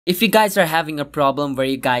If you guys are having a problem where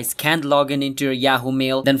you guys can't log in into your Yahoo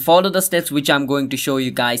Mail, then follow the steps which I'm going to show you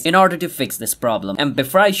guys in order to fix this problem. And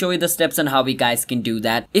before I show you the steps on how you guys can do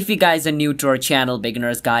that, if you guys are new to our channel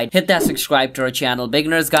Beginner's Guide, hit that subscribe to our channel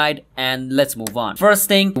Beginner's Guide and let's move on. First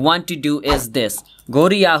thing you want to do is this. Go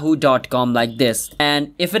to yahoo.com like this,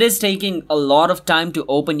 and if it is taking a lot of time to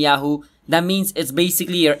open Yahoo, that means it's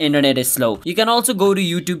basically your internet is slow. You can also go to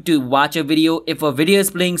YouTube to watch a video. If a video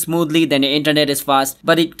is playing smoothly, then your internet is fast,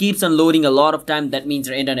 but it keeps on loading a lot of time, that means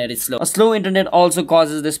your internet is slow. A slow internet also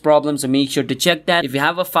causes this problem, so make sure to check that. If you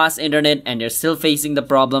have a fast internet and you're still facing the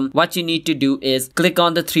problem, what you need to do is click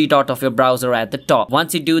on the three dot of your browser at the top.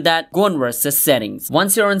 Once you do that, go on versus settings.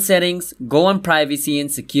 Once you're on settings, go on privacy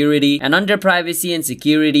and security, and under privacy and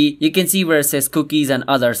security, you can see where it says cookies and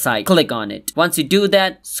other sites. Click on it. Once you do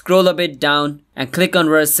that, scroll a bit down and click on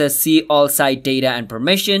where it says see all site data and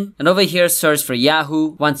permission, and over here search for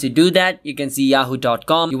Yahoo. Once you do that, you can see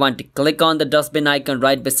yahoo.com. You want to click on the dustbin icon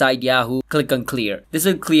right beside Yahoo. Click on clear. This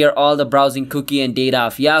will clear all the browsing cookie and data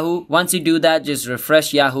of Yahoo. Once you do that, just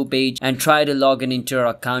refresh Yahoo page and try to log in into your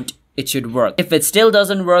account. It should work. If it still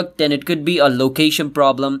doesn't work, then it could be a location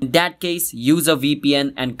problem. In that case, use a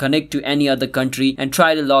VPN and connect to any other country and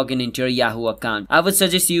try to log in into your Yahoo account. I would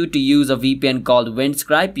suggest you to use a VPN called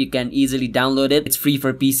Windscribe. You can easily download it. It's free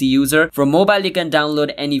for PC user. For mobile, you can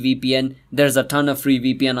download any VPN. There's a ton of free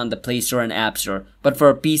VPN on the Play Store and App Store. But for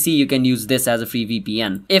a PC, you can use this as a free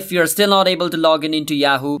VPN. If you're still not able to log in into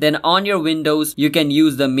Yahoo, then on your Windows, you can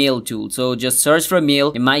use the Mail tool. So just search for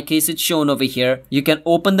Mail. In my case, it's shown over here. You can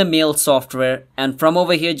open the Mail software, and from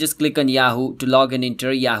over here, just click on Yahoo to log in into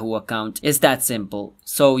your Yahoo account. It's that simple.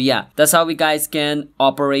 So yeah, that's how we guys can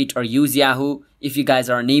operate or use Yahoo if you guys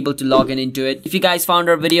are unable to log in into it. If you guys found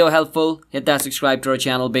our video helpful, hit that subscribe to our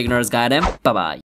channel Beginner's Guide, and bye-bye.